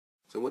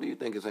So what do you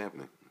think is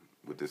happening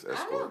with this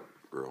escort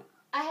girl?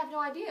 I have no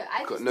idea.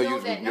 I just know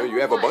that you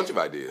have a bunch of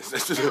ideas,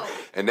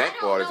 and that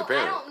part is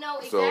apparent. I don't know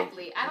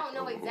exactly. I don't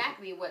know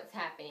exactly what's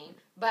happening,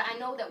 but I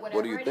know that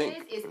whatever it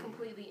is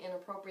completely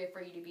inappropriate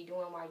for you to be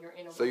doing while you're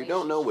in a relationship. So you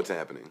don't know what's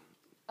happening.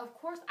 Of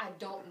course, I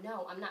don't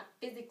know. I'm not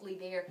physically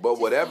there. But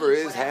whatever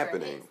is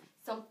happening,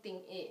 something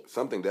is.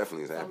 Something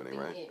definitely is happening,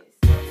 right? Is.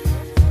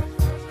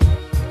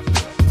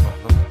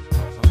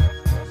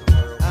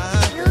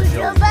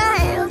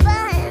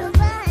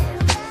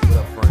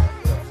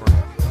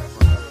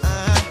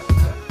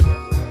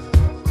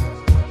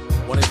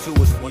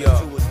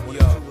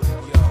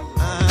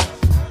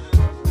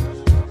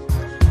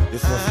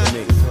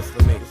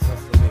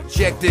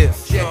 Check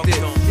this.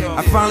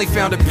 I finally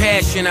found a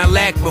passion I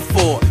lacked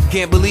before.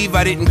 Can't believe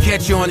I didn't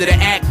catch on to the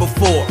act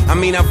before. I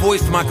mean, I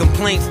voiced my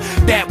complaints,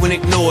 that one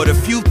ignored. A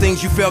few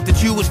things you felt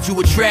that you was too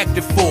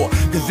attractive for.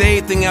 Cause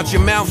everything out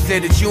your mouth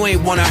said that you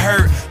ain't wanna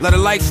hurt. Lot of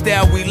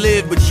lifestyle we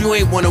live, but you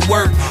ain't wanna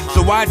work.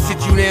 So I'd sit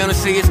you down and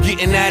say it's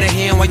getting out of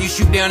hand while you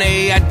shoot down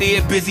a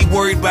idea, busy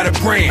worried about a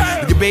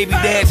brand. But your baby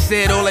dad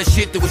said all that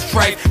shit that was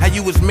tripe. How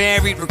you was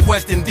married,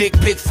 requesting dick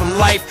pics from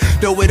life.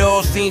 Though it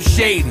all seemed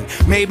shady.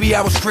 Maybe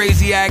I was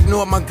crazy, I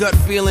ignored my gut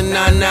feeling,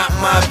 nah, not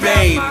my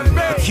babe.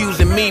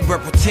 Accusing me,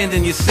 but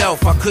pretending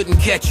yourself. I couldn't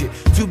catch it,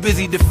 too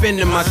busy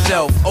defending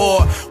myself.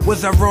 Or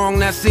was I wrong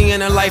not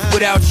seeing a life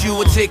without you?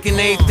 Or taking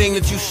anything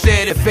that you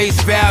said at face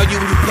value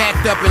when you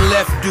packed up and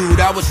left, dude?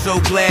 I was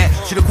so glad.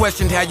 Should've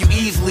questioned how you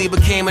easily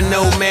became a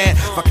nomad.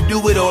 If I could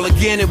do it all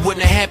again, it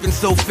wouldn't have happened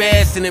so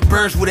fast. And it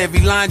burst with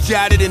every line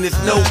jotted in this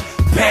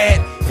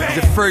notepad.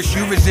 At first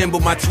you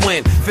resembled my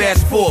twin.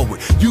 Fast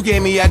forward, you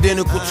gave me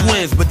identical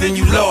twins, but then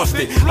you lost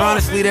it.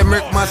 Honestly, that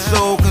murked my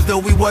soul, cause though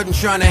we wasn't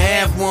trying to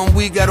have one,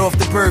 we got off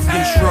the birth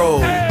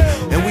control.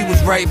 And we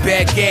was right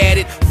back at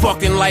it,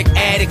 fucking like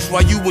addicts,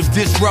 while you was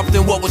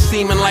disrupting what was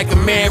seeming like a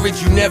marriage.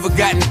 You never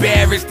got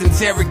embarrassed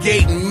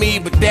interrogating me,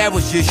 but that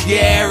was just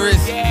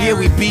Yaris. Here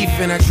we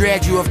beefing, I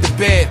dragged you off the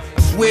bed.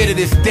 Swear to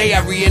this day I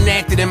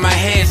reenacted in my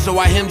head, so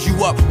I hemmed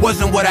you up.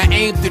 Wasn't what I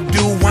aimed to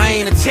do, I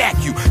ain't attack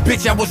you.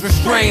 Bitch, I was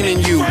restraining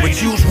you, but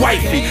you was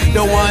wifey.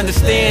 Though I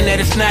understand that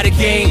it's not a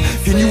game.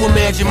 Can you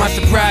imagine my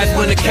surprise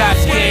when the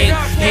cops came?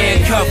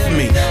 Handcuffed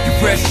me, you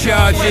pressed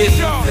charges,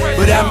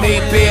 but I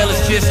made bail,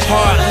 it's just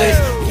heartless.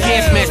 You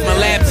can't smash my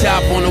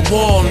laptop on the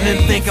wall and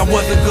then think I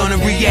wasn't gonna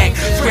react.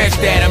 Scratch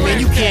that, I mean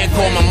you can't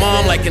call my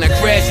mom like in a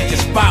crash at your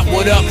spot,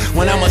 what up?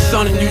 When I'm a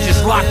son and you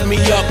just locked me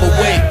up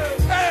away.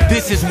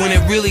 This is when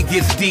it really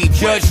gets deep.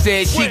 Judge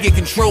said she'd get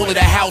control of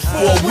the house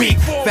for a week.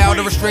 Filed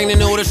a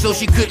restraining order so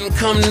she couldn't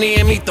come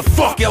near me. The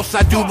fuck else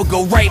I do but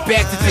go right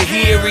back to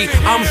Tahiri.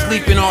 I'm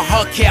sleeping on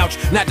her couch,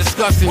 not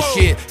discussing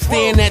shit.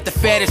 Staring at the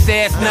fattest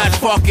ass, not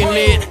fucking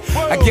it.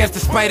 I guess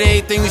despite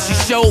everything that she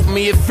showed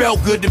me, it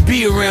felt good to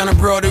be around a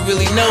bro that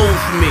really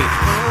knows me.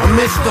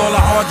 Amidst all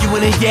the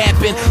arguing and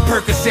yapping,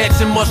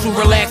 Percocets and muscle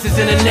relaxers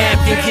in a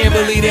napkin. Can't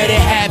believe that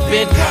it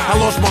happened. I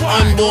lost my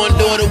unborn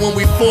daughter when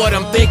we fought.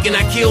 I'm thinking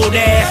I killed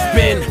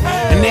Aspen,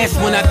 and that's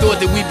when I thought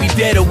that we'd be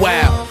dead a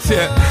while.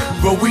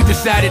 But we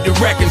decided to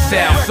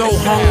reconcile. So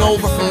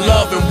hungover from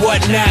love and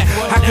whatnot,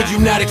 how could you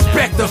not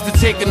expect us to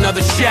take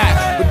another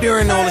shot? But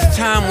during all this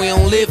time we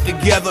don't live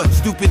together.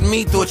 Stupid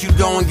me thought you'd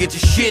go and get your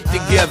shit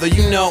together.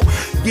 You know,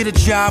 get a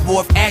job,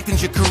 or if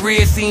acting's your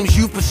career, seems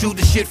you pursued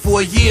the shit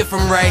for a year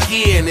from right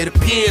here. And it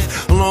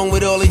appears, along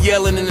with all the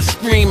yelling and the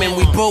screaming,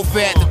 we both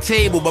at the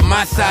table, but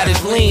my side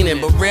is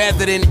leaning. But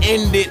rather than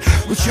end it,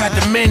 we tried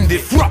to mend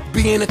it. Fuck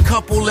being a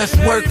couple, let's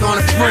work on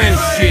a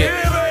friendship.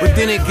 But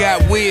then it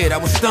got weird, I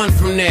was stunned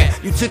from that.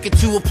 You took it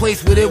to a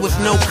place where there was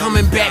no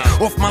coming back.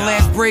 Off my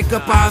last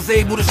breakup, I was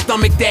able to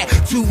stomach that.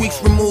 2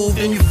 weeks removed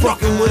and you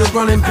fucking with a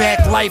running back.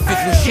 Life is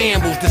in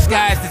shambles,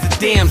 disguised as a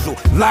damsel.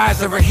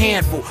 Lies are a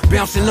handful,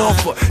 bouncing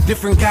off of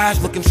different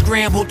guys looking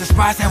scrambled.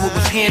 Despise how it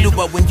was handled,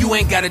 but when you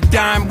ain't got a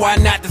dime, why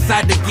not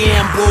decide to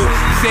gamble?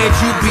 Said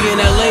you'd be in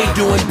LA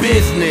doing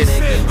business.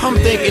 I'm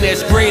thinking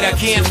that's great, I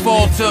can't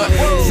falter.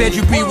 Said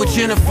you'd be with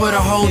Jennifer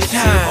the whole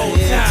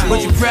time,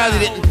 but you probably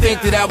didn't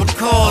think that I would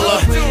call her.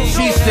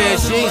 She said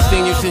she ain't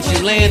seen you since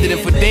you landed,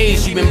 and for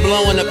days she been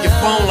blowing up your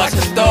phone like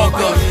a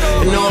stalker.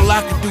 And all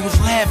I could do was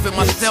laugh at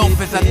myself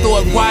as I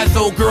thought, wise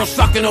old girl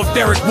sucking off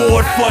Derek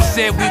Ward. Fuss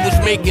said we was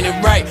making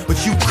it right,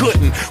 but you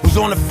couldn't. Was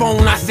on the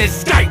phone, I said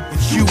Skype,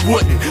 but you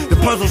wouldn't. The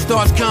puzzle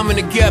starts coming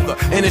together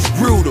and it's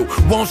brutal.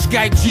 Won't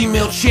Skype,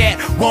 Gmail chat,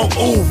 won't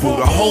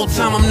Uber. The whole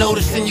time I'm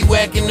noticing you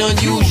acting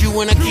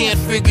unusual, and I can't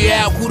figure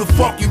out who the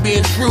fuck you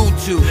being true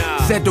to.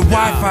 Said the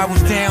Wi-Fi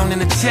was down in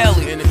the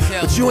telly,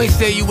 but you ain't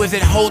say you was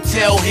at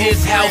hotel,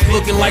 his house,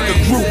 looking like a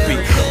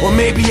groupie. Or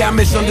maybe I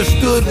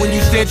misunderstood when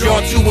you said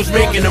y'all two was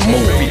making a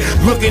movie.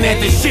 Looking at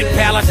the shit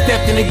pal, I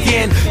stepped in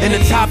again, and to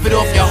top it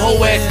off, your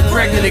whole ass is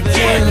pregnant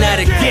again. Not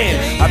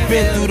again. I've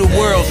been through the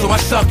world, so I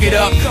suck it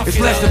up. It's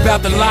less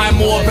about the lie,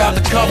 more about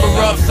the cover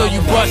up. So you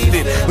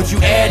busted, but you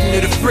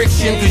adding to the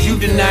friction, cause you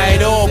deny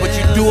it all, but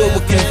you do it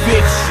with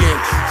conviction.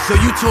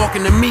 So you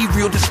talking to me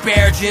real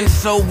disparaging.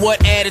 So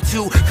what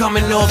attitude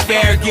coming off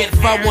arrogant?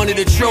 If I wanted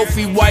a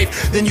trophy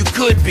wife, then you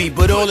could be,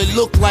 but all it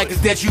looked like is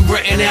that you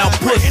renting out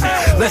pussy.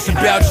 Less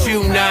about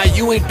you, nah,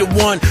 you ain't the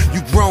one.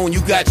 You grown,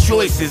 you got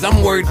choices.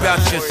 I'm worried about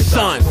your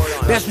son.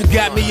 That's what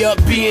got me up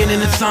being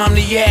in the time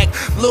to yak.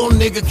 Little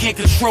nigga can't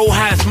control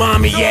how his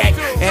mommy yak.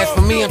 As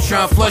for me, I'm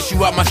trying to flush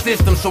you out my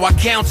system, so I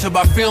counter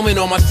by filming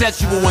all my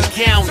sexual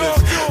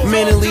encounters.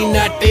 Mentally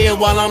not there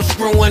while I'm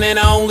screwing, and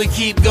I only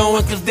keep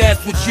going cause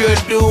that's what you're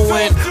doing.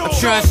 I'm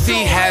trying to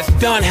see how it's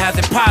done, how's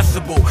it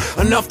possible?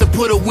 Enough to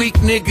put a weak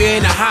nigga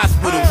in a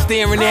hospital,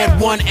 staring at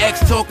one ex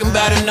talking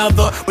about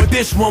another. But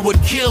this one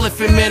would kill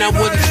if it meant I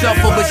wouldn't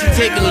suffer. But she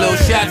taking little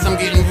shots, I'm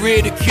getting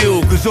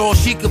ridiculed, cause all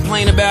she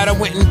complained about I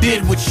went and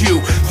did with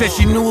you. Said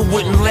she knew it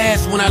wouldn't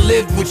last when I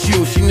lived with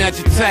you. She not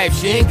your type,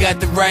 she ain't got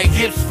the right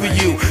hips for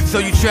you. So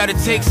you try to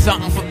take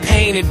something for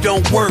pain, it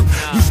don't work.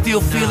 You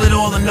still feel it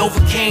all and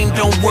overcame,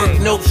 don't work.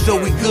 Nope,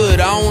 so we good,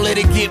 I don't let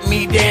it get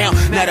me down.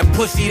 Not a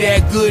pussy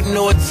that good,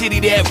 nor a titty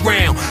that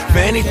round. For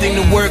anything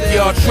to work,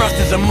 y'all, trust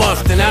is a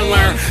must. And I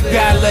learned,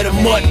 gotta let a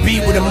mutt be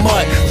with a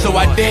mutt. So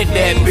I dead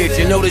that bitch,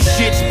 and know the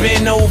shit's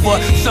been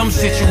over. Some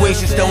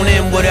situations don't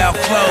end without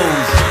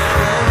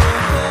close.